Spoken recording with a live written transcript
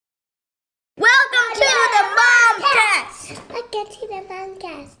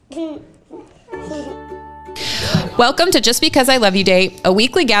Welcome to Just Because I Love You Day, a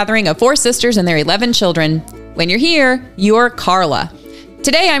weekly gathering of 4 sisters and their 11 children. When you're here, you're Carla.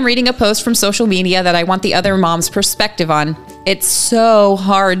 Today I'm reading a post from social media that I want the other mom's perspective on. It's so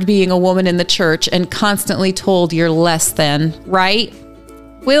hard being a woman in the church and constantly told you're less than, right?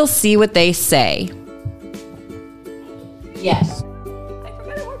 We'll see what they say. Yes. I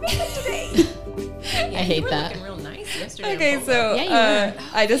forgot I wore makeup today. I hate that. Looking real nice yesterday. Okay, so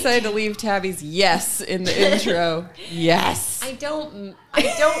I decided to leave Tabby's yes in the intro. Yes. I don't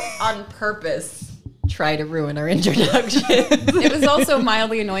on purpose try to ruin our introduction. It was also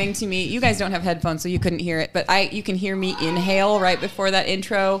mildly annoying to me. You guys don't have headphones, so you couldn't hear it, but you can hear me inhale right before that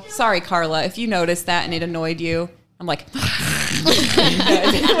intro. Sorry, Carla, if you noticed that and it annoyed you. I'm like, it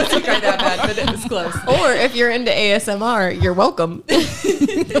wasn't quite that bad, but it was close. Or if you're into ASMR, you're welcome.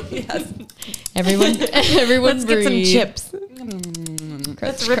 Yes. Everyone Let's get some breathe. chips. Crunch,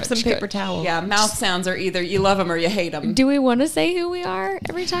 Let's rip crunch, some paper crunch. towels. Yeah, mouth sounds are either you love them or you hate them. Do we want to say who we are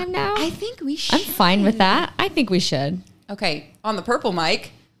every time now? I think we should. I'm fine with that. I think we should. Okay, on the purple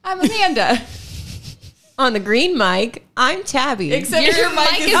mic, I'm Amanda. On the green mic, I'm Tabby. Except your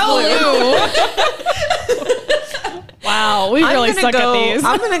mic is blue. Wow, we really suck at these.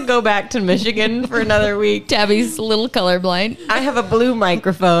 I'm going to go back to Michigan for another week. Tabby's a little colorblind. I have a blue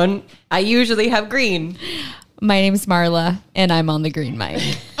microphone. I usually have green. My name's Marla, and I'm on the green mic.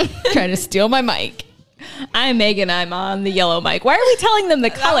 Trying to steal my mic. I'm Megan. I'm on the yellow mic. Why are we telling them the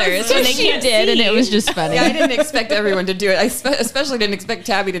colors when they can't did, see? and it was just funny. Yeah, I didn't expect everyone to do it. I especially didn't expect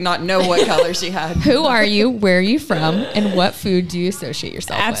Tabby to not know what color she had. Who are you? Where are you from? And what food do you associate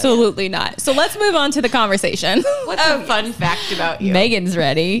yourself Absolutely not. So let's move on to the conversation. What's a fun fact about with? you? Megan's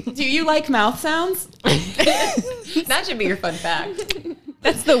ready. Do you like mouth sounds? That should be your fun fact.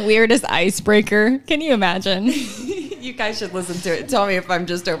 That's the weirdest icebreaker. Can you imagine? You guys should listen to it. Tell me if I'm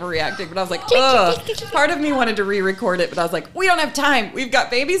just overreacting. But I was like, ugh. Part of me wanted to re-record it, but I was like, we don't have time. We've got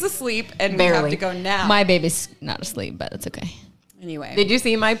babies asleep, and we have Barely. to go now. My baby's not asleep, but it's okay. Anyway. Did you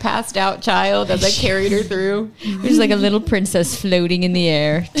see my passed out child as I carried her through? There's like a little princess floating in the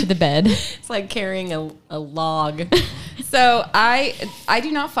air to the bed. It's like carrying a log. So I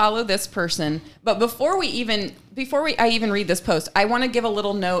do not follow this person, but before I even read this post, I want to give a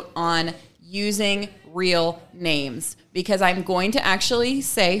little note on using real names, because I'm going to actually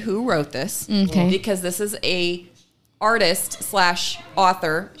say who wrote this. Okay. Because this is a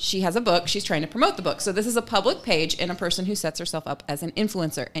artist/author. She has a book. She's trying to promote the book. So this is a public page and a person who sets herself up as an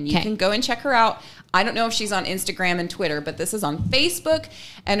influencer. And you can go and check her out. I don't know if she's on Instagram and Twitter, but this is on Facebook.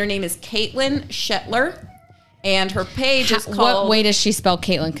 And her name is Caitlin Shetler. And her page is called... What way does she spell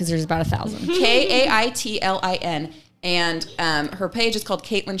Caitlin? Because there's about 1,000. Kaitlin. And her page is called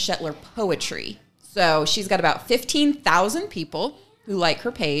Caitlin Shetler Poetry. So she's got about 15,000 people who like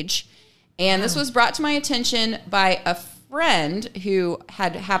her page. And this was brought to my attention by a friend who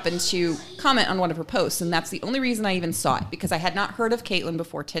had happened to comment on one of her posts. And that's the only reason I even saw it, because I had not heard of Caitlin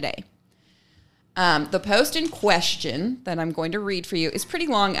before today. The post in question that I'm going to read for you is pretty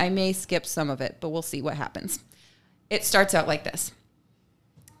long. I may skip some of it, but we'll see what happens. It starts out like this.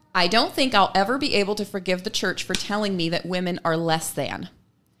 I don't think I'll ever be able to forgive the church for telling me that women are less than.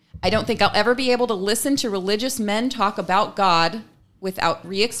 I don't think I'll ever be able to listen to religious men talk about God without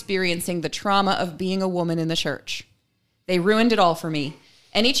re-experiencing the trauma of being a woman in the church. They ruined it all for me.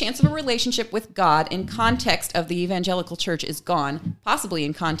 Any chance of a relationship with God in context of the evangelical church is gone, possibly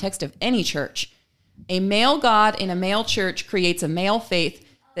in context of any church. A male God in a male church creates a male faith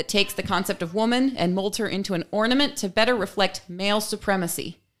that takes the concept of woman and molds her into an ornament to better reflect male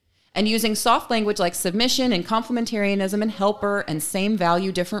supremacy. And using soft language like submission and complementarianism and helper and same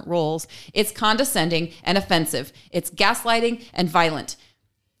value, different roles, it's condescending and offensive. It's gaslighting and violent.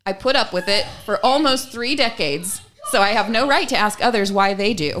 I put up with it for almost 3 decades, so I have no right to ask others why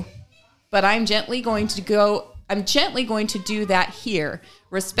they do. But I'm gently going to do that here.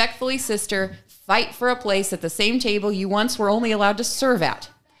 Respectfully, sister, fight for a place at the same table you once were only allowed to serve at.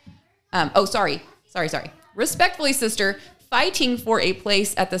 Sorry. Respectfully, sister, fighting for a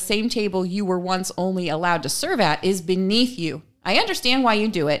place at the same table you were once only allowed to serve at is beneath you. I understand why you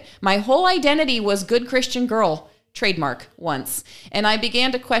do it. My whole identity was good Christian girl, trademark, once. And I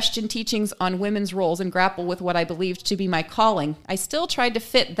began to question teachings on women's roles and grapple with what I believed to be my calling. I still tried to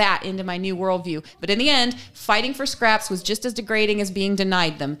fit that into my new worldview. But in the end, fighting for scraps was just as degrading as being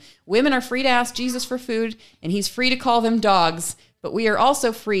denied them. Women are free to ask Jesus for food, and he's free to call them dogs. But we are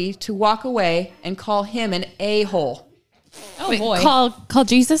also free to walk away and call him an a-hole. Oh, boy. Call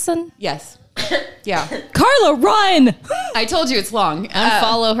Jesus in? Yes. Yeah. Carla, run! I told you it's long.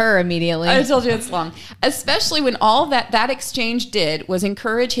 Unfollow her immediately. I told you it's long. Especially when all that exchange did was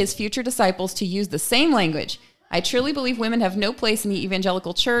encourage his future disciples to use the same language. I truly believe women have no place in the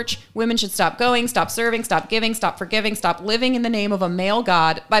evangelical church. Women should stop going, stop serving, stop giving, stop forgiving, stop living in the name of a male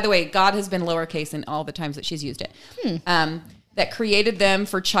God. By the way, God has been lowercase in all the times that she's used it. That created them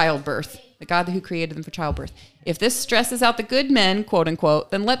for childbirth. The God who created them for childbirth. If this stresses out the good men, quote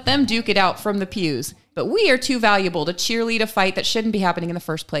unquote, then let them duke it out from the pews. But we are too valuable to cheerlead a fight that shouldn't be happening in the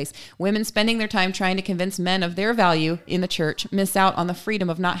first place. Women spending their time trying to convince men of their value in the church miss out on the freedom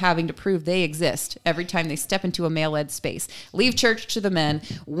of not having to prove they exist every time they step into a male-led space. Leave church to the men.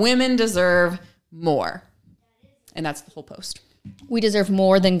 Women deserve more. And that's the whole post. We deserve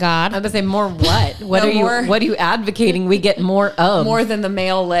more than God. I was gonna say more what? What are you advocating we get more of? More than the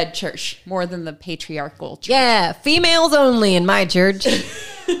male-led church. More than the patriarchal church. Yeah, females only in my church.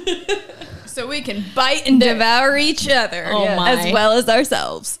 So we can bite and devour each other my. as well as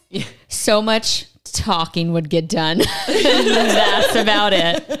ourselves. So much talking would get done. That's about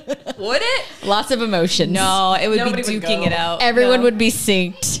it. Would it? Lots of emotions. No, it would Nobody be would duking go. it out. Everyone would be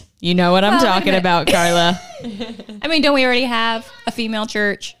synced. You know what I'm talking about, Carla. I mean, don't we already have a female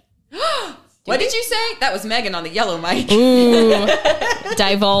church? What did you say? That was Megan on the yellow mic. Ooh.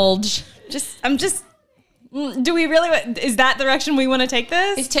 Divulge. Do we really, is that the direction we want to take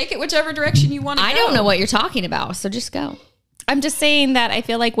this? Take it whichever direction you want to go. I don't know what you're talking about, so just go. I'm just saying that I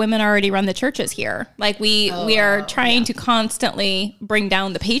feel like women already run the churches here. Like we are trying to constantly bring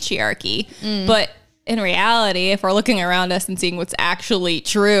down the patriarchy. But in reality, if we're looking around us and seeing what's actually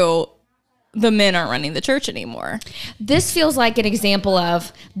true, the men aren't running the church anymore. This feels like an example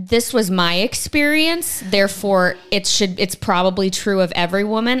of this was my experience, therefore it's probably true of every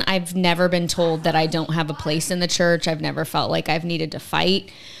woman. I've never been told that I don't have a place in the church. I've never felt like I've needed to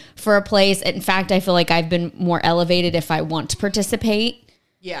fight for a place. In fact, I feel like I've been more elevated if I want to participate.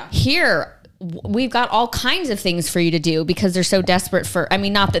 Yeah. Here, we've got all kinds of things for you to do because they're so desperate for, I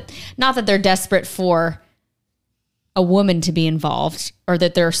mean, not that they're desperate for a woman to be involved or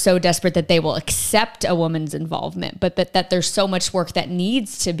that they're so desperate that they will accept a woman's involvement, but that there's so much work that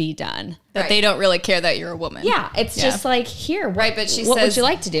needs to be done. That they don't really care that you're a woman. Yeah, it's just like, here, Right, but she what says, would you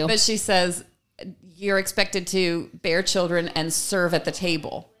like to do? But she says you're expected to bear children and serve at the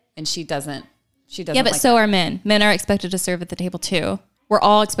table, and she doesn't. Yeah, but so are men. Men are expected to serve at the table too. We're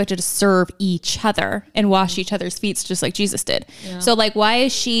all expected to serve each other and wash each other's feet just like Jesus did. Yeah. So like, why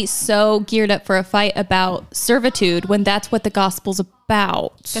is she so geared up for a fight about servitude when that's what the gospel's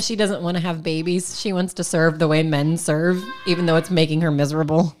about? Because she doesn't want to have babies. She wants to serve the way men serve, even though it's making her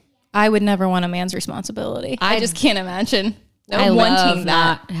miserable. I would never want a man's responsibility. I just can't imagine. I love wanting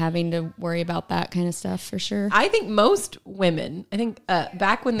that. not having to worry about that kind of stuff for sure. I think most women,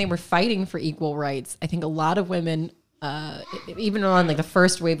 back when they were fighting for equal rights, I think a lot of women, even on like the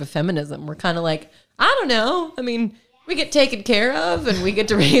first wave of feminism, were kind of like, I don't know. I mean, we get taken care of and we get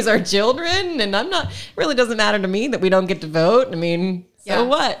to raise our children, and really doesn't matter to me that we don't get to vote. I mean, so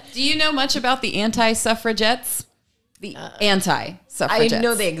what? Do you know much about the anti-suffragettes? The anti-suffragettes. I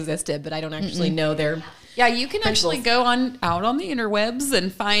know they existed, but I don't actually know their... Yeah, you can actually go out on the interwebs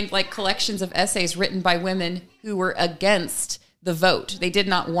and find like collections of essays written by women who were against the vote. They did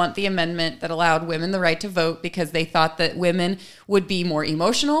not want the amendment that allowed women the right to vote because they thought that women would be more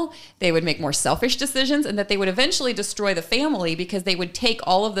emotional, they would make more selfish decisions, and that they would eventually destroy the family because they would take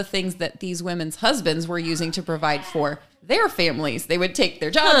all of the things that these women's husbands were using to provide for their families. They would take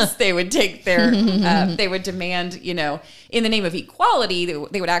their jobs, they would take their, they would demand, in the name of equality,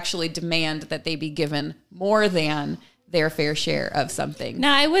 they would actually demand that they be given more than their fair share of something.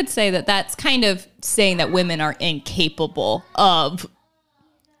 Now, I would say that that's kind of saying that women are incapable of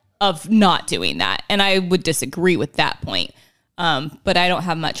not doing that. And I would disagree with that point. But I don't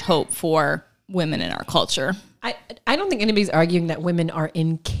have much hope for women in our culture. I don't think anybody's arguing that women are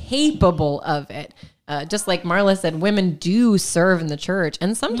incapable of it. Just like Marla said, women do serve in the church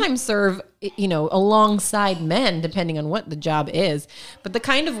and sometimes serve, alongside men, depending on what the job is. But the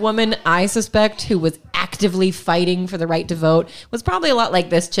kind of woman I suspect who was actively fighting for the right to vote was probably a lot like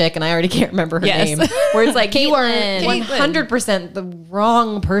this chick, and I already can't remember her name, where it's like, you are 100% the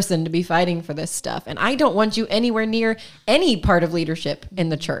wrong person to be fighting for this stuff. And I don't want you anywhere near any part of leadership in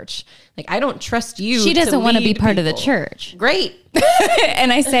the church. Like, I don't trust you. She doesn't want to be lead part of the people. church. Great.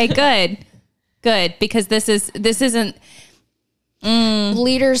 And I say, good, because this isn't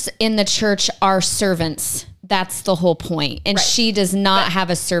leaders in the church are servants. That's the whole point. And she does not have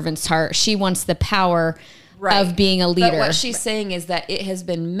a servant's heart. She wants the power of being a leader. But what she's saying is that it has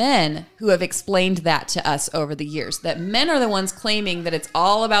been men who have explained that to us over the years, that men are the ones claiming that it's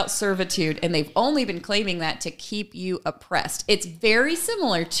all about servitude, and they've only been claiming that to keep you oppressed. It's very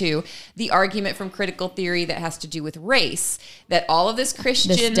similar to the argument from critical theory that has to do with race, that all of this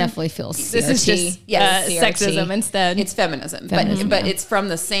Christian... This definitely feels CRT. This is just sexism instead. It's feminism. But it's from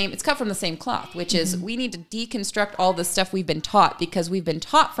the same, it's cut from the same cloth, which is we need to deconstruct all the stuff we've been taught, because we've been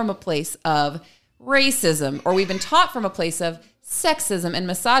taught from a place of racism, or we've been taught from a place of sexism and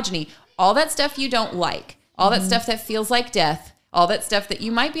misogyny. All that stuff you don't like, all that stuff that feels like death, all that stuff that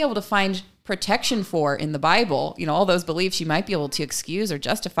you might be able to find protection for in the Bible, all those beliefs you might be able to excuse or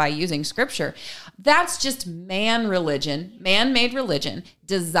justify using scripture. That's just man-made religion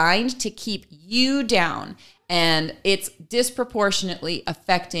designed to keep you down. And it's disproportionately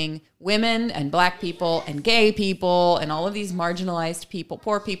affecting women and black people and gay people and all of these marginalized people,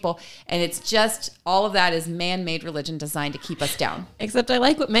 poor people. And it's just, all of that is man-made religion designed to keep us down. Except I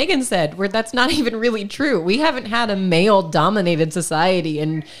like what Megan said, where that's not even really true. We haven't had a male-dominated society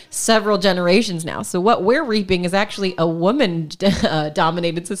in several generations now. So what we're reaping is actually a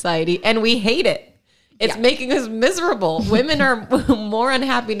woman-dominated society, and we hate it. It's making us miserable. Women are more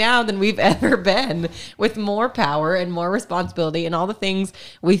unhappy now than we've ever been, with more power and more responsibility and all the things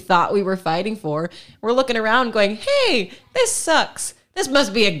we thought we were fighting for. We're looking around going, hey, this sucks. This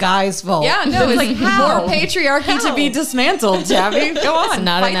must be a guy's fault. Yeah, no, it's like more patriarchy to be dismantled, Tabby. Go on,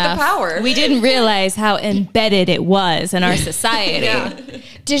 not fight enough. the power. We didn't realize how embedded it was in our society.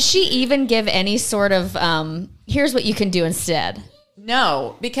 Did she even give any sort of, here's what you can do instead?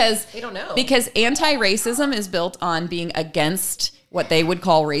 No, because they don't know. Because anti-racism is built on being against what they would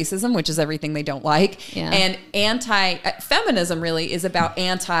call racism, which is everything they don't like. Yeah. And anti-feminism really is about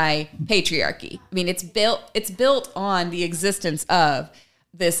anti-patriarchy. I mean, it's built on the existence of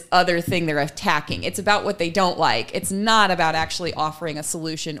this other thing they're attacking. It's about what they don't like. It's not about actually offering a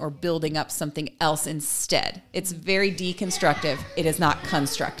solution or building up something else instead. It's very deconstructive. It is not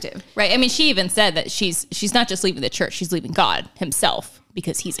constructive. Right. I mean, she even said that she's not just leaving the church, she's leaving God himself,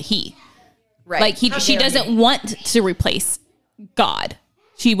 because he's a he. Right. Like she doesn't want to replace God.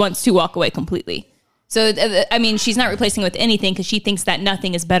 She wants to walk away completely. So, I mean, she's not replacing with anything because she thinks that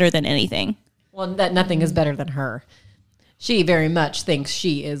nothing is better than anything. Well, that nothing is better than her. She very much thinks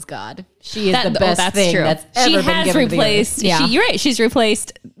she is God. She is the best thing that's ever been given to the earth. You're right. She's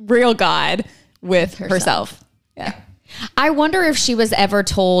replaced real God with herself. Yeah. I wonder if she was ever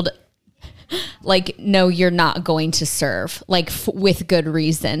told, like, no, you're not going to serve, like with good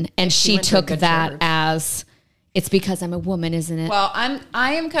reason. And she took that as, it's because I'm a woman, isn't it? Well,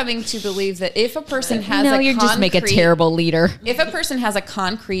 I am coming to believe that if a person has just make a terrible leader. If a person has a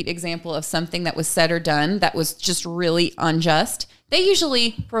concrete example of something that was said or done that was just really unjust, they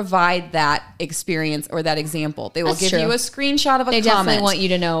usually provide that experience or that example. They will give you a screenshot of a comment. They definitely want you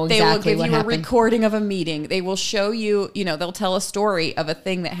to know exactly what happened. They will give you a recording of a meeting. They will show you, they'll tell a story of a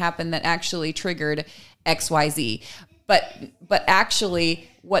thing that happened that actually triggered XYZ. But actually,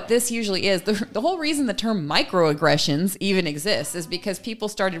 what this usually is, the whole reason the term microaggressions even exists is because people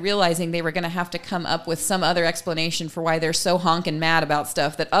started realizing they were going to have to come up with some other explanation for why they're so honking mad about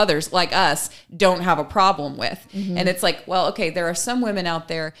stuff that others, like us, don't have a problem with. Mm-hmm. And it's like, well, okay, there are some women out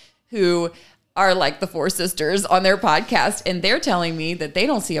there who are like the Four Sisters on their podcast, and they're telling me that they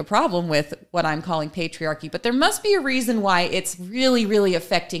don't see a problem with what I'm calling patriarchy, but there must be a reason why it's really, really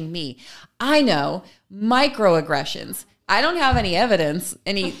affecting me. I know microaggressions. I don't have any evidence,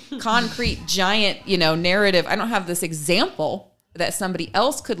 any concrete giant, narrative. I don't have this example that somebody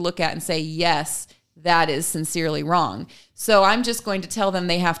else could look at and say, yes, that is sincerely wrong. So I'm just going to tell them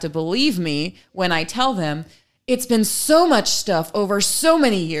they have to believe me when I tell them it's been so much stuff over so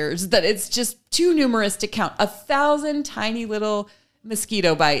many years that it's just too numerous to count. 1,000 tiny little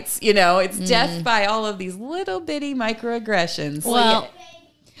mosquito bites, it's death by all of these little bitty microaggressions. Well,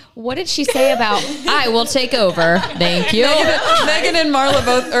 what did she say about, I will take over? Thank you. Megan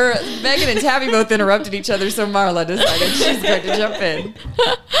and Tabby both interrupted each other, so Marla decided she's going to jump in.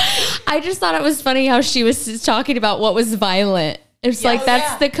 I just thought it was funny how she was talking about what was violent. It's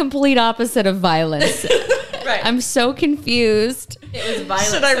that's the complete opposite of violence. Right. I'm so confused. It was violent.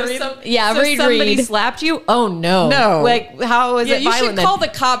 Should I read? Somebody slapped you? Oh, no. No. Like, how is it violent? You should call the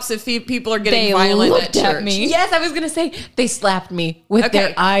cops if people are getting violent at church. At me. Yes, I was going to say, they slapped me with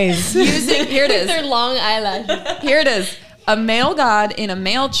their eyes. Here it is. Their long eyelashes. Here it is. A male god in a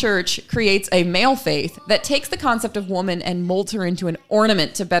male church creates a male faith that takes the concept of woman and molds her into an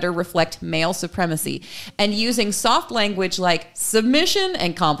ornament to better reflect male supremacy. And using soft language like submission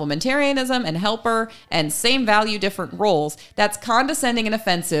and complementarianism and helper and same value, different roles, that's condescending and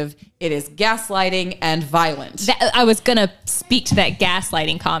offensive It is gaslighting and violent. I was gonna speak to that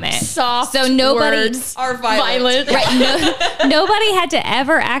gaslighting comment. Soft So nobody words are violent. right? Nobody had to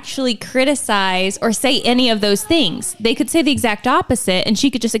ever actually criticize or say any of those things. They could say the exact opposite, and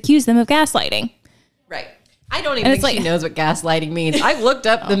she could just accuse them of gaslighting. Right. I don't even think she knows what gaslighting means. I've looked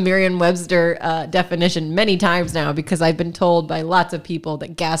up the Merriam-Webster definition many times now because I've been told by lots of people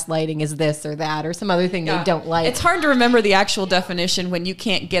that gaslighting is this or that or some other thing they don't like. It's hard to remember the actual definition when you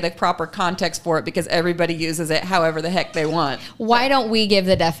can't get a proper context for it because everybody uses it however the heck they want. Why don't we give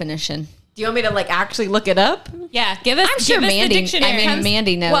the definition? Do you want me to actually look it up? Yeah, give us. I'm sure give us Mandy. the dictionary.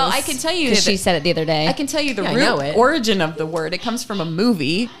 Mandy knows. Well, I can tell you because that- she said it the other day. I can tell you the Yeah, I know root it. origin of the word. It comes from a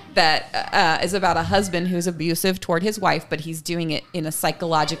movie that is about a husband who's abusive toward his wife, but he's doing it in a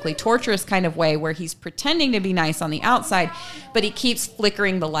psychologically torturous kind of way where he's pretending to be nice on the outside, but he keeps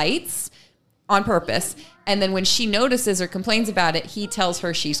flickering the lights on purpose. And then when she notices or complains about it, he tells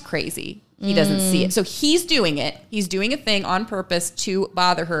her she's crazy. He doesn't see it. So he's doing it. He's doing a thing on purpose to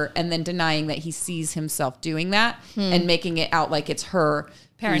bother her and then denying that he sees himself doing that and making it out like it's her.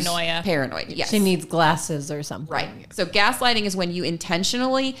 Paranoia. Paranoid, yes. She needs glasses or something. Right. So gaslighting is when you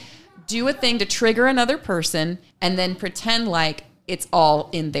intentionally do a thing to trigger another person and then pretend like it's all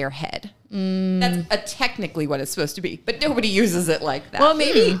in their head. That's technically what it's supposed to be, but nobody uses it like that. Well,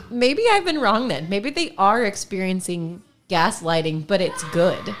 maybe I've been wrong then. Maybe they are experiencing gaslighting, but it's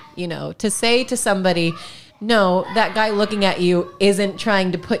good, to say to somebody, no, that guy looking at you isn't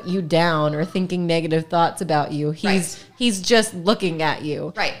trying to put you down or thinking negative thoughts about you. He's just looking at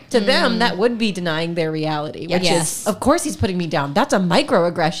you. Right. To them, that would be denying their reality, which Yes. is, of course, he's putting me down. That's a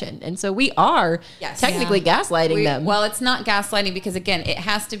microaggression. And so we are technically gaslighting them. Well, it's not gaslighting because, again, it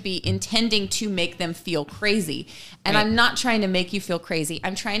has to be intending to make them feel crazy. And I'm not trying to make you feel crazy.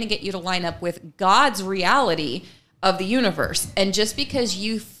 I'm trying to get you to line up with God's reality of the universe. And just because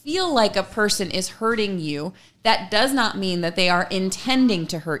you feel like a person is hurting you, that does not mean that they are intending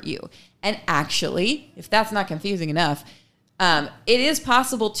to hurt you. And actually, if that's not confusing enough, it is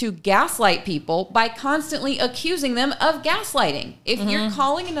possible to gaslight people by constantly accusing them of gaslighting. If you're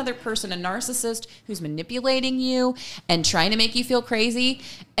calling another person a narcissist who's manipulating you and trying to make you feel crazy,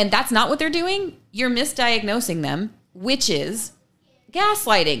 and that's not what they're doing, you're misdiagnosing them, which is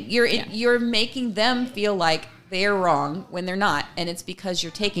gaslighting. You're making them feel like they're wrong when they're not. And it's because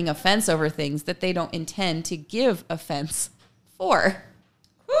you're taking offense over things that they don't intend to give offense for.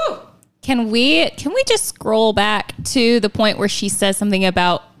 Whew. Can we just scroll back to the point where she says something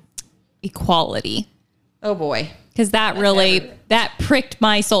about equality? Oh boy. Because that pricked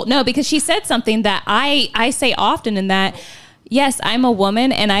my soul. No, because she said something that I say often in that, yes, I'm a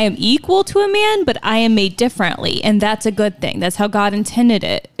woman and I am equal to a man, but I am made differently. And that's a good thing. That's how God intended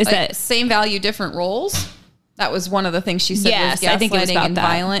it. Is Like, that same value, different roles? That was one of the things she said Yes, was I think it was gaslighting about and that.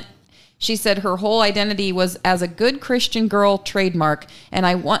 violent. She said her whole identity was as a good Christian girl trademark.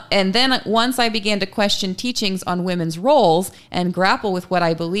 And then once I began to question teachings on women's roles and grapple with what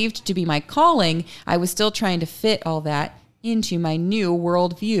I believed to be my calling, I was still trying to fit all that into my new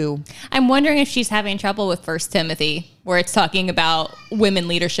worldview. I'm wondering if she's having trouble with 1 Timothy, where it's talking about women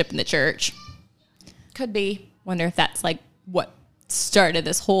leadership in the church. Could be. Wonder if that's like what started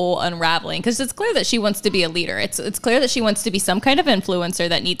this whole unraveling, because it's clear that she wants to be a leader. It's clear that she wants to be some kind of influencer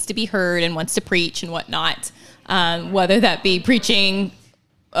that needs to be heard and wants to preach and whatnot, whether that be preaching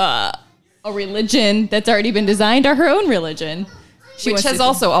a religion that's already been designed or her own religion. Which has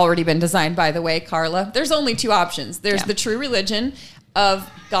also already been designed, by the way, Carla. There's only two options. There's the true religion of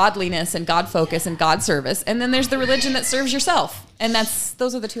godliness and God focus and God service, and then there's the religion that serves yourself. And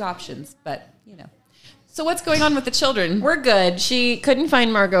those are the two options. But so what's going on with the children? We're good. She couldn't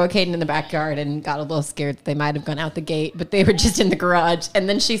find Margot or Caden in the backyard and got a little scared that they might have gone out the gate, but they were just in the garage. And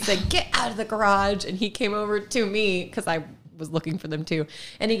then she said, "Get out of the garage." And he came over to me because I was looking for them too.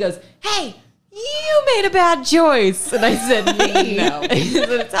 And he goes, "Hey, you made a bad choice." And I said, "Me?" No. And he said,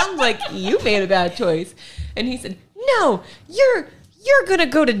 "It sounds like you made a bad choice." And he said, "No, you're going to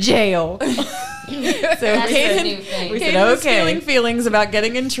go to jail." So That's the new thing. We said, Caden was okay. feeling feelings about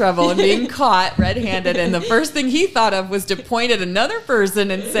getting in trouble and being caught red-handed, and the first thing he thought of was to point at another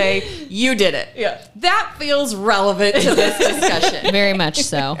person and say, "You did it." Yeah. That feels relevant to this discussion. Very much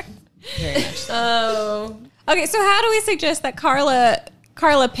so. Oh. Okay, so how do we suggest that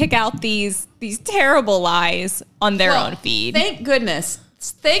Carla pick out these terrible lies on their own feed? Thank goodness.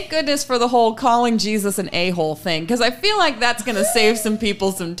 Thank goodness for the whole calling Jesus an a-hole thing, because I feel like that's going to save some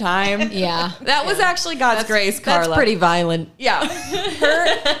people some time. Yeah. That was actually God's grace, Carla. That's pretty violent. Yeah.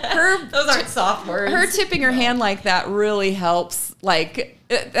 Her Those aren't soft words. her tipping her hand like that really helps Like,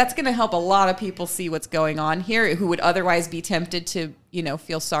 that's going to help a lot of people see what's going on here who would otherwise be tempted to,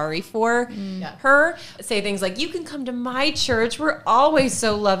 feel sorry for her. Say things like, you can come to my church. We're always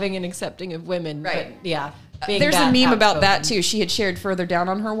so loving and accepting of women. Right. But yeah. There's a meme about that too. She had shared further down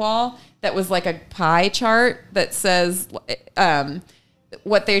on her wall that was like a pie chart that says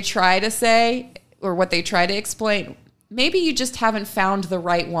what they try to say or what they try to explain. Maybe you just haven't found the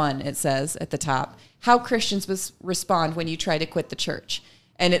right one, it says at the top. How Christians respond when you try to quit the church.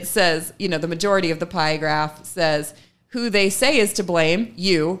 And it says, the majority of the pie graph says who they say is to blame,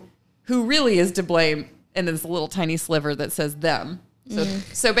 you, who really is to blame, and there's a little tiny sliver that says them.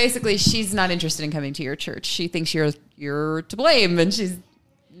 So basically, she's not interested in coming to your church. She thinks you're to blame, and she's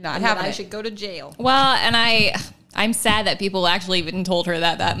not having it. I should go to jail. Well, and I'm sad that people actually even told her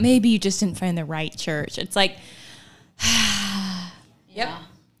that maybe you just didn't find the right church. It's like, yep.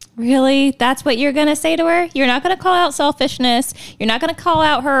 Really? That's what you're going to say to her? You're not going to call out selfishness. You're not going to call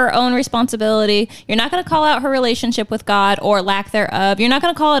out her own responsibility. You're not going to call out her relationship with God or lack thereof. You're not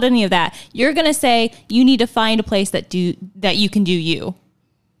going to call out any of that. You're going to say you need to find a place that you can do you.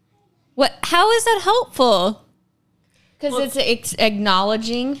 What? How is that helpful? Because it's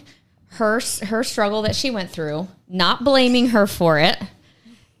acknowledging her struggle that she went through, not blaming her for it,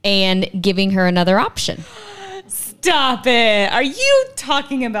 and giving her another option. Stop it. Are you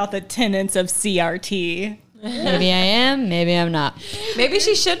talking about the tenets of CRT? Maybe I am, maybe I'm not. Maybe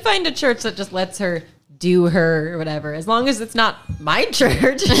she should find a church that just lets her do her or whatever, as long as it's not my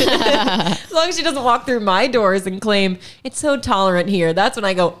church. As long as she doesn't walk through my doors and claim it's so tolerant here. That's when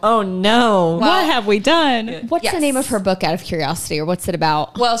I go, oh no. What have we done? What's the name of her book, out of curiosity, or what's it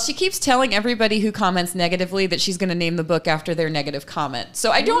about? Well, she keeps telling everybody who comments negatively that she's going to name the book after their negative comment. So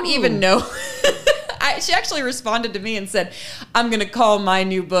I don't even know. She actually responded to me and said, I'm going to call my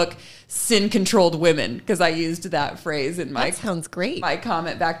new book Sin Controlled Women, because I used that phrase in That sounds great. my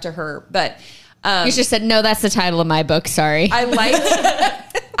comment back to her. But You just said, no, that's the title of my book, sorry. I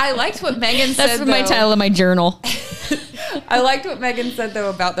liked what Megan said. That's my title of my journal. I liked what Megan said, though,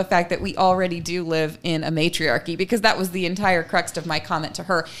 about the fact that we already do live in a matriarchy, because that was the entire crux of my comment to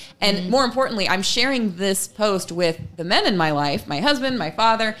her. And more importantly, I'm sharing this post with the men in my life, my husband, my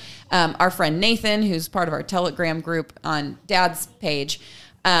father, our friend Nathan, who's part of our Telegram group on Dad's page.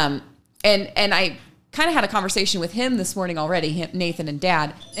 And I kind of had a conversation with him this morning already, Nathan and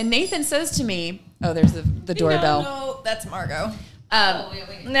Dad. And Nathan says to me, oh, there's the doorbell. No, that's Margot.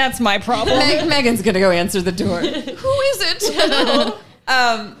 That's my problem. Megan's going to go answer the door. Who is it?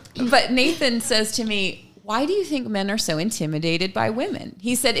 But Nathan says to me, why do you think men are so intimidated by women?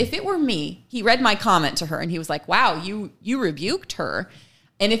 He said, if it were me, he read my comment to her and he was like, wow, you rebuked her.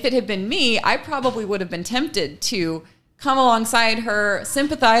 And if it had been me, I probably would have been tempted to come alongside her,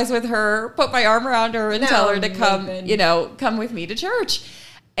 sympathize with her, put my arm around her and tell her to come, come with me to church.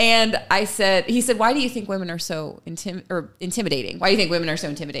 And he said, why do you think women are so intimidating? Why do you think women are so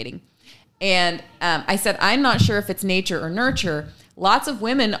intimidating? And I said, I'm not sure if it's nature or nurture. Lots of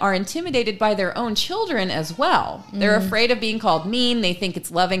women are intimidated by their own children as well. They're afraid of being called mean. They think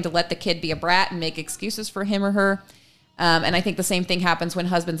it's loving to let the kid be a brat and make excuses for him or her. And I think the same thing happens when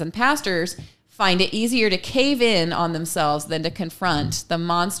husbands and pastors find it easier to cave in on themselves than to confront the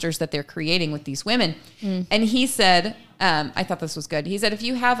monsters that they're creating with these women. And he said, I thought this was good. He said, if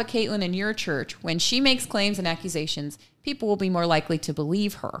you have a Caitlin in your church, when she makes claims and accusations, people will be more likely to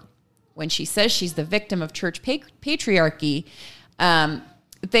believe her. When she says she's the victim of church patriarchy,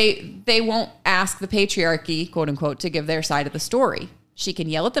 they won't ask the patriarchy, quote unquote, to give their side of the story. She can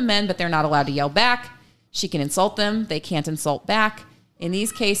yell at the men, but they're not allowed to yell back. She can insult them. They can't insult back. In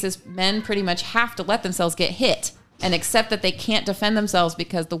these cases, men pretty much have to let themselves get hit and accept that they can't defend themselves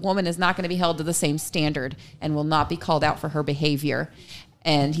because the woman is not going to be held to the same standard and will not be called out for her behavior.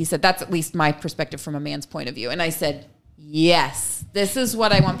 And he said, that's at least my perspective from a man's point of view. And I said, yes, this is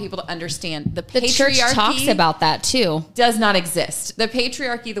what I want people to understand. The church talks about that too. Does not exist. The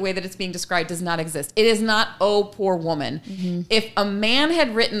patriarchy, the way that it's being described, does not exist. It is not, oh, poor woman. If a man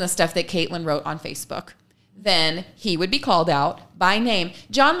had written the stuff that Caitlin wrote on Facebook, then he would be called out by name.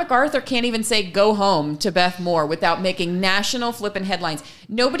 John MacArthur can't even say go home to Beth Moore without making national flippin' headlines.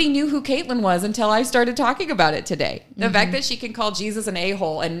 Nobody knew who Caitlin was until I started talking about it today. The fact that she can call Jesus an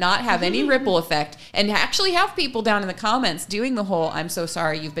a-hole and not have any ripple effect and actually have people down in the comments doing the whole, I'm so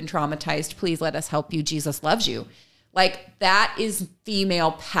sorry, you've been traumatized. Please let us help you. Jesus loves you. Like, that is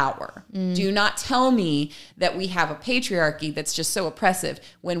female power. Do not tell me that we have a patriarchy that's just so oppressive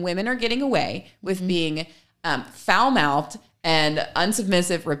when women are getting away with being foul-mouthed and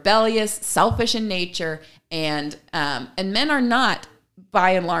unsubmissive, rebellious, selfish in nature, and men are not,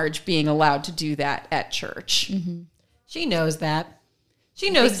 by and large, being allowed to do that at church. She knows that. She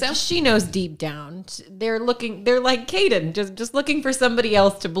knows. so? She knows deep down. They're looking. They're like Caden, just looking for somebody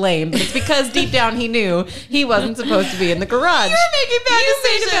else to blame. But it's because deep down he knew he wasn't supposed to be in the garage. You're making bad You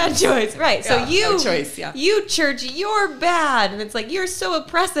made a bad decisions. choice, right? Yeah, so you, no choice, yeah. you church, you're bad, and it's like you're so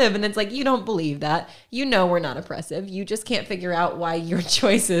oppressive, and it's like you don't believe that. You know we're not oppressive. You just can't figure out why your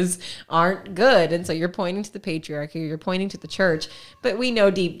choices aren't good, and so you're pointing to the patriarchy. You're pointing to the church, but we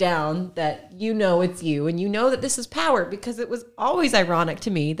know deep down that you know it's you, and you know that this is power because it was always ironic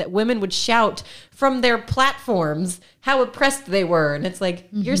to me that women would shout from their platforms how oppressed they were. And it's like,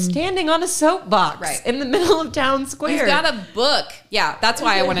 you're standing on a soapbox in the middle of town square. You've got a book. Yeah, that's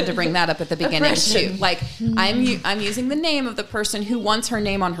why I wanted to bring that up at the beginning too. Like, I'm using the name of the person who wants her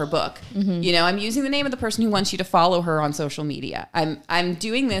name on her book. You know, I'm using the name of the person who wants you to follow her on social media. I'm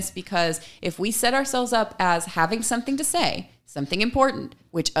doing this because if we set ourselves up as having something to say, something important,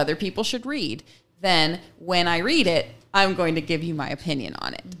 which other people should read, then when I read it, I'm going to give you my opinion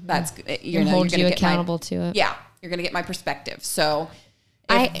on it. That's You're hold you accountable to it. Yeah, you're going to get my perspective. So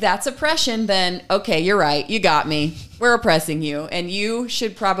if that's oppression, then okay, you're right. You got me. We're oppressing you, and you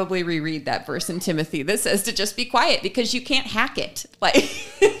should probably reread that verse in Timothy that says to just be quiet because you can't hack it.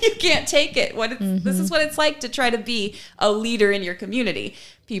 Like you can't take it. This is what it's like to try to be a leader in your community.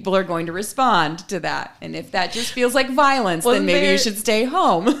 People are going to respond to that, and if that just feels like violence, then maybe you should stay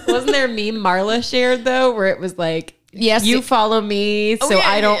home. Wasn't there a meme Marla shared though, where it was like, yes, you follow me, so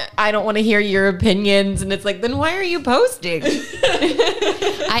I don't want to hear your opinions, and it's like, then why are you posting?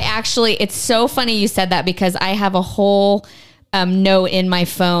 It's so funny you said that because I have a whole note in my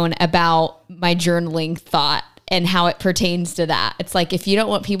phone about my journaling thought and how it pertains to that. It's like, if you don't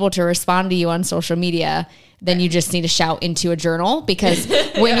want people to respond to you on social media, then you just need to shout into a journal, because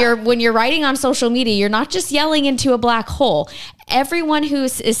when you're writing on social media, you're not just yelling into a black hole. Everyone who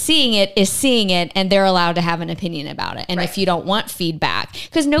is seeing it, and they're allowed to have an opinion about it. And if you don't want feedback,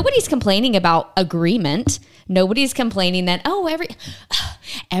 because nobody's complaining about agreement. Nobody's complaining that,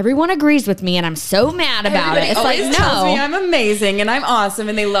 everyone agrees with me and I'm so mad about it. It's always like, tells me no, I'm amazing and I'm awesome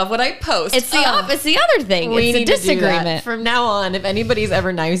and they love what I post. it's the other thing. It's a disagreement. From now on, if anybody's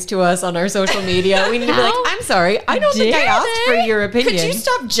ever nice to us on our social media, we need to be like, I'm sorry, I don't think I asked for your opinion. Could you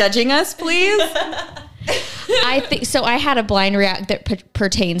stop judging us, please? I think so. I had a blind react that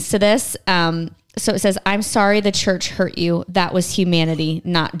pertains to this. So it says, I'm sorry the church hurt you. That was humanity,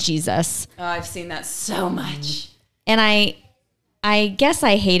 not Jesus. Oh, I've seen that so much. And I guess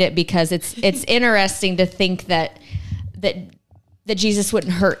I hate it because it's interesting to think that Jesus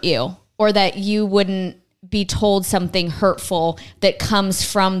wouldn't hurt you, or that you wouldn't be told something hurtful that comes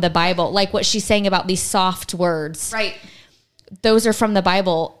from the Bible. Like what she's saying about these soft words. Right. Those are from the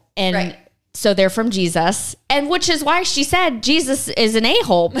Bible. And so they're from Jesus, and which is why she said Jesus is an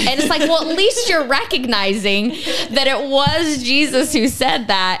a-hole. And it's like, well, at least you're recognizing that it was Jesus who said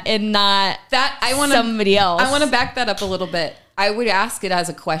that and not somebody else. I want to back that up a little bit. I would ask it as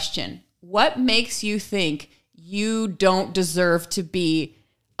a question. What makes you think you don't deserve to be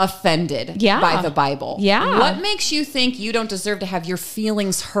offended by the Bible? Yeah. What makes you think you don't deserve to have your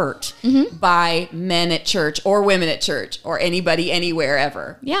feelings hurt by men at church or women at church or anybody anywhere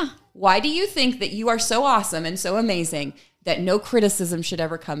ever? Yeah. Why do you think that you are so awesome and so amazing that no criticism should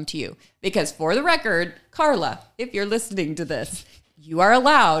ever come to you? Because for the record, Carla, if you're listening to this, you are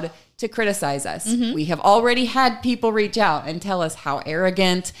allowed to criticize us. We have already had people reach out and tell us how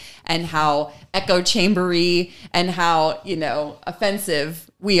arrogant and how echo chambery and how, offensive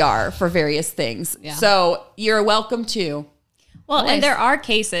we are for various things. Yeah. So you're welcome to. Well, and there are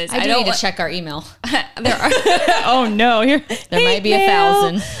cases. I don't need to check our email. There are. Oh no, there might be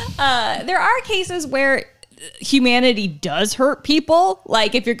 1,000. There are cases where humanity does hurt people.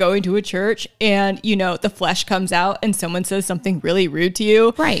 Like if you're going to a church and the flesh comes out and someone says something really rude to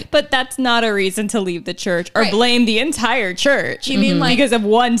you, right? But that's not a reason to leave the church or blame the entire church. You mean like because of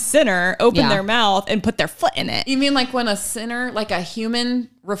one sinner open their mouth and put their foot in it? You mean like when a sinner, like a human,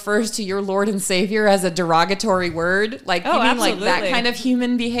 refers to your Lord and Savior as a derogatory word? Like you mean absolutely. like that kind of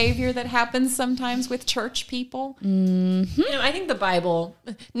human behavior that happens sometimes with church people? I think the Bible,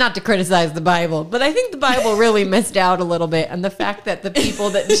 not to criticize the Bible, but I think the Bible really missed out a little bit on the fact that the people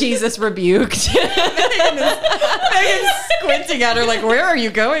that Jesus rebuked. Megan's squinting at her like, where are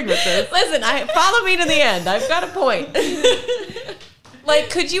you going with this? Listen, follow me to the end. I've got a point. Like,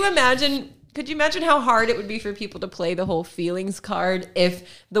 could you imagine how hard it would be for people to play the whole feelings card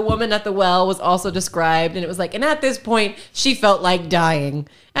if the woman at the well was also described and it was like, and at this point, she felt like dying.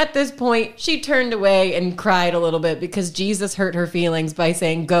 At this point, she turned away and cried a little bit because Jesus hurt her feelings by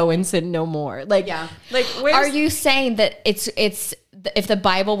saying, go and sin no more. Like, are you saying that it's if the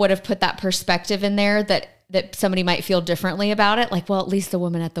Bible would have put that perspective in there, that that somebody might feel differently about it. Like, well, at least the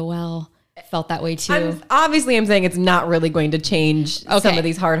woman at the well felt that way too. I'm saying it's not really going to change Okay. some of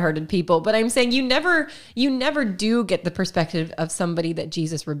these hard-hearted people, but I'm saying you never do get the perspective of somebody that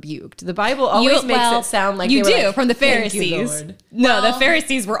Jesus rebuked. The Bible always makes it sound like you they were do like, from the "Thank you, Pharisees. Lord." No, the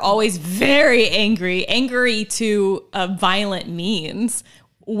Pharisees were always very angry to violent means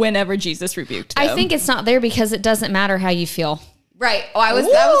whenever Jesus rebuked them. I think it's not there because it doesn't matter how you feel. Right. Oh, that was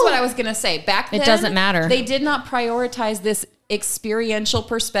what I was going to say. Back then, It doesn't matter. They did not prioritize this experiential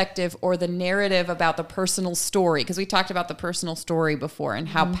perspective or the narrative about the personal story, because we talked about the personal story before and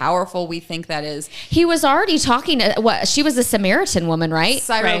how powerful we think that is. He was already talking to she was a Samaritan woman, right?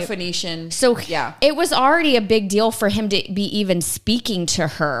 Syrophoenician. So yeah. it was already a big deal for him to be even speaking to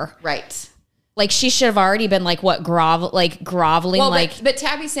her. Right. Like she should have already been like groveling. Well, like, but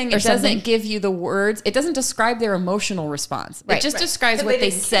Tabby's saying it something. doesn't give you the words. It doesn't describe their emotional response. Right. It just Right. describes 'Cause what they they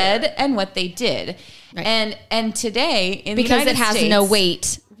didn't said and what they did. Right. And today in the because United it has States, no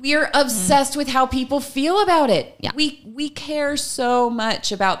weight. we're obsessed with how people feel about it. Yeah. We care so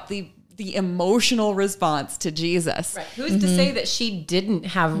much about the emotional response to Jesus. Right. Who's to say that she didn't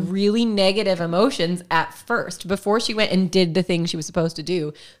have really negative emotions at first before she went and did the thing she was supposed to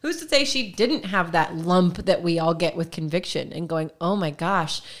do? Who's to say she didn't have that lump that we all get with conviction and going, oh my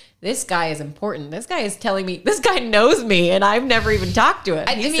gosh, this guy is important. This guy is telling me, this guy knows me and I've never even talked to him.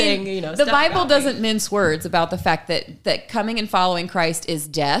 He's saying, the stuff Bible about doesn't me. mince words about the fact that coming and following Christ is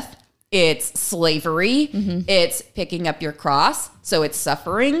death. It's slavery. It's picking up your cross. So it's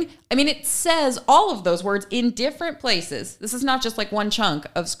suffering. I mean, it says all of those words in different places. This is not just like one chunk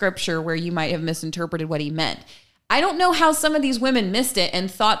of scripture where you might have misinterpreted what he meant. I don't know how some of these women missed it and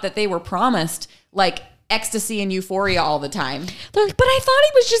thought that they were promised like ecstasy and euphoria all the time. They're like, but I thought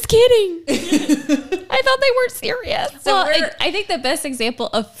he was just kidding. I thought they weren't serious. Well, I think the best example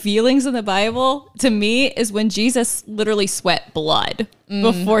of feelings in the Bible to me is when Jesus literally sweat blood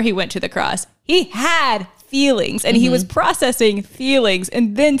before he went to the cross. He had feelings and he was processing feelings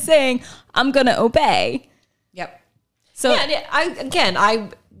and then saying, I'm going to obey. Yep. So Yeah,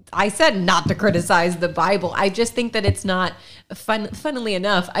 I said not to criticize the Bible. I just think that it's not funnily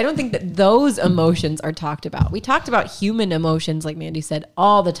enough, I don't think that those emotions are talked about. We talked about human emotions, like Mandy said,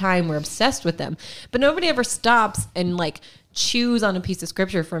 all the time. We're obsessed with them. But nobody ever stops and like chews on a piece of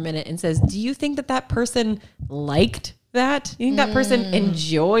scripture for a minute and says, do you think that that person liked that? You think that person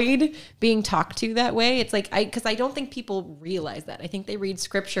enjoyed being talked to that way? It's like, because I don't think people realize that. I think they read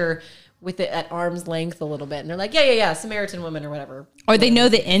scripture with it at arm's length a little bit. And they're like, yeah, Samaritan woman or whatever. or they know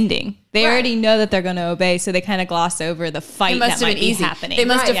the ending. They Right. already know that they're going to obey. So they kind of gloss over the fight that might be happening. They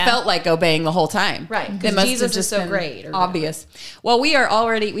must have Yeah. felt like obeying the whole time. Right, 'cause It must Jesus have is just so been great or obvious. Well, we had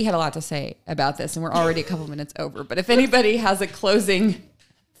a lot to say about this and we're already a couple minutes over. But if anybody has a closing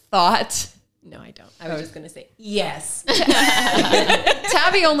thought, No, I don't. I was just going to say, yes.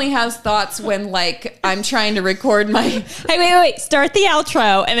 Tabby only has thoughts when like I'm trying to record my Hey, wait. Start the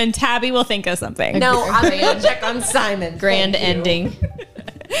outro and then Tabby will think of something. No, I'm going to check on Simon. Grand Thank you. ending.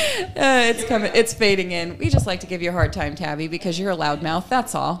 it's coming. It's fading in. We just like to give you a hard time, Tabby, because you're a loudmouth.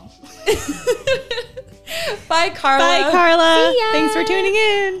 That's all. Bye, Carla. Bye, Carla. See ya. Thanks for tuning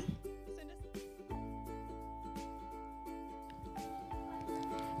in.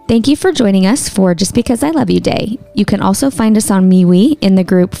 Thank you for joining us for Just Because I Love You Day. You can also find us on MeWe in the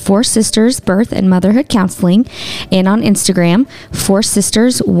group Four Sisters Birth and Motherhood Counseling and on Instagram, Four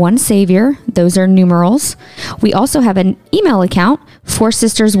Sisters One Savior. Those are numerals. We also have an email account,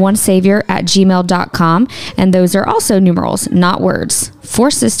 foursisters1savior@gmail.com, and those are also numerals, not words.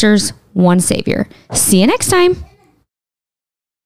 Four Sisters One Savior. See you next time.